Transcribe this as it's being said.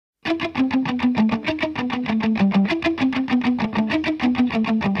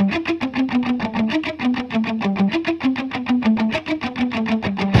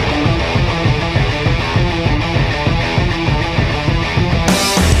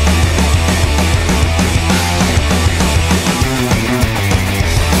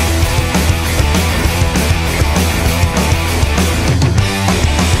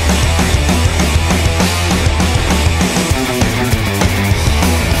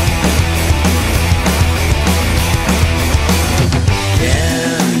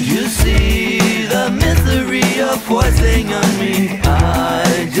Forcing on me,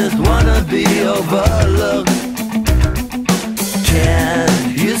 I just wanna be overlooked.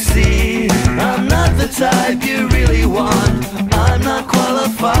 Can't you see, I'm not the type you really want. I'm not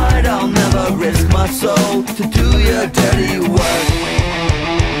qualified, I'll never risk my soul to do your dirty work.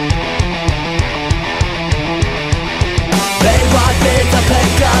 They want me to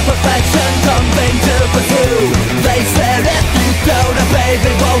pick up perfection, something to pursue. They said if you don't obey,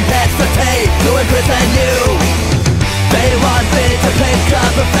 they won't hesitate to imprison you. They want me to pick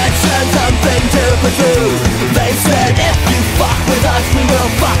up perfection, something to pursue. They said if you fuck with us, we will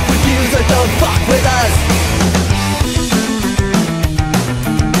fuck with you, so don't fuck with us.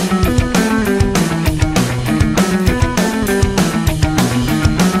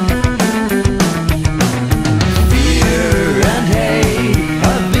 Fear and hate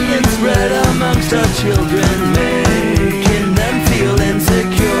are being spread amongst our children, making them feel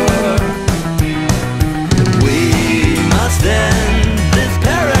insecure. End this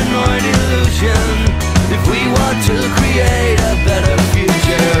paranoid illusion if we want to create a better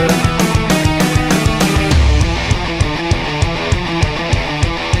future.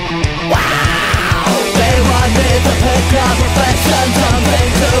 Wow! They want me to pick up perfection, something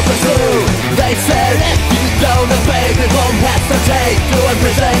to pursue. They said if you don't obey, we won't hesitate to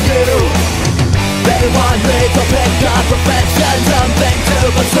imprison you. They want me to pick up perfection, something to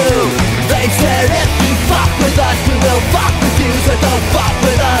pursue. They said if you fuck with us, we will fuck with you, so don't fuck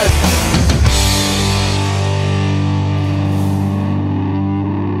with us.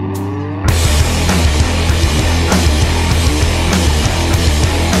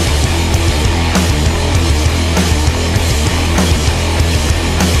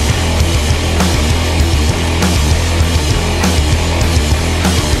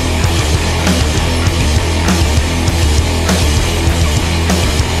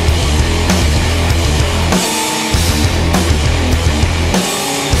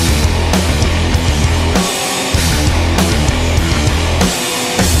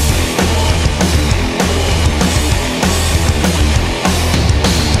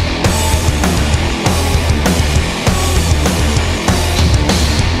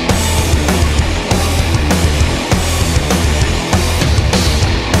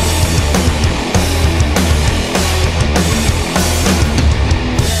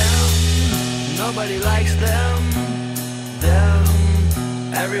 Nobody likes them,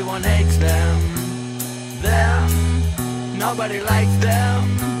 everyone hates them, nobody likes them,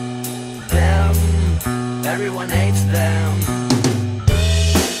 everyone hates them.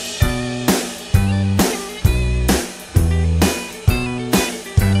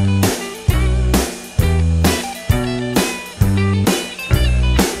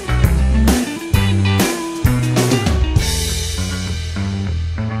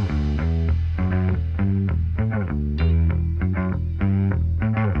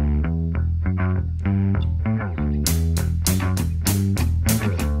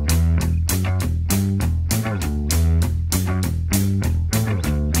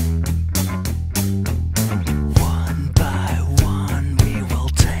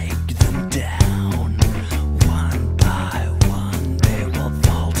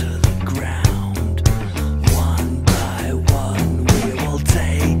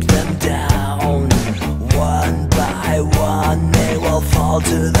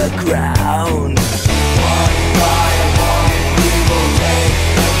 To the ground. One by one we will take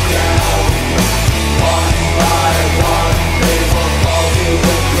the ground. One by one they will fall to the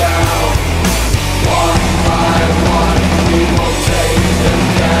ground. One by one we will take them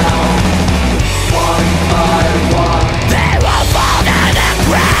down. One by one they will fall to the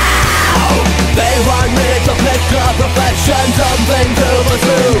ground. They want me to pick up perfection, something to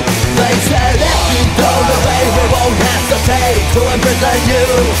pursue. They said if you don't obey, we won't hesitate to imprison you.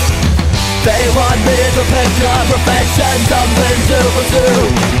 They want me to pick up profession, something to pursue.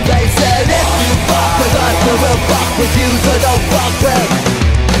 They said if you fuck with us, we will fuck with you, so don't fuck with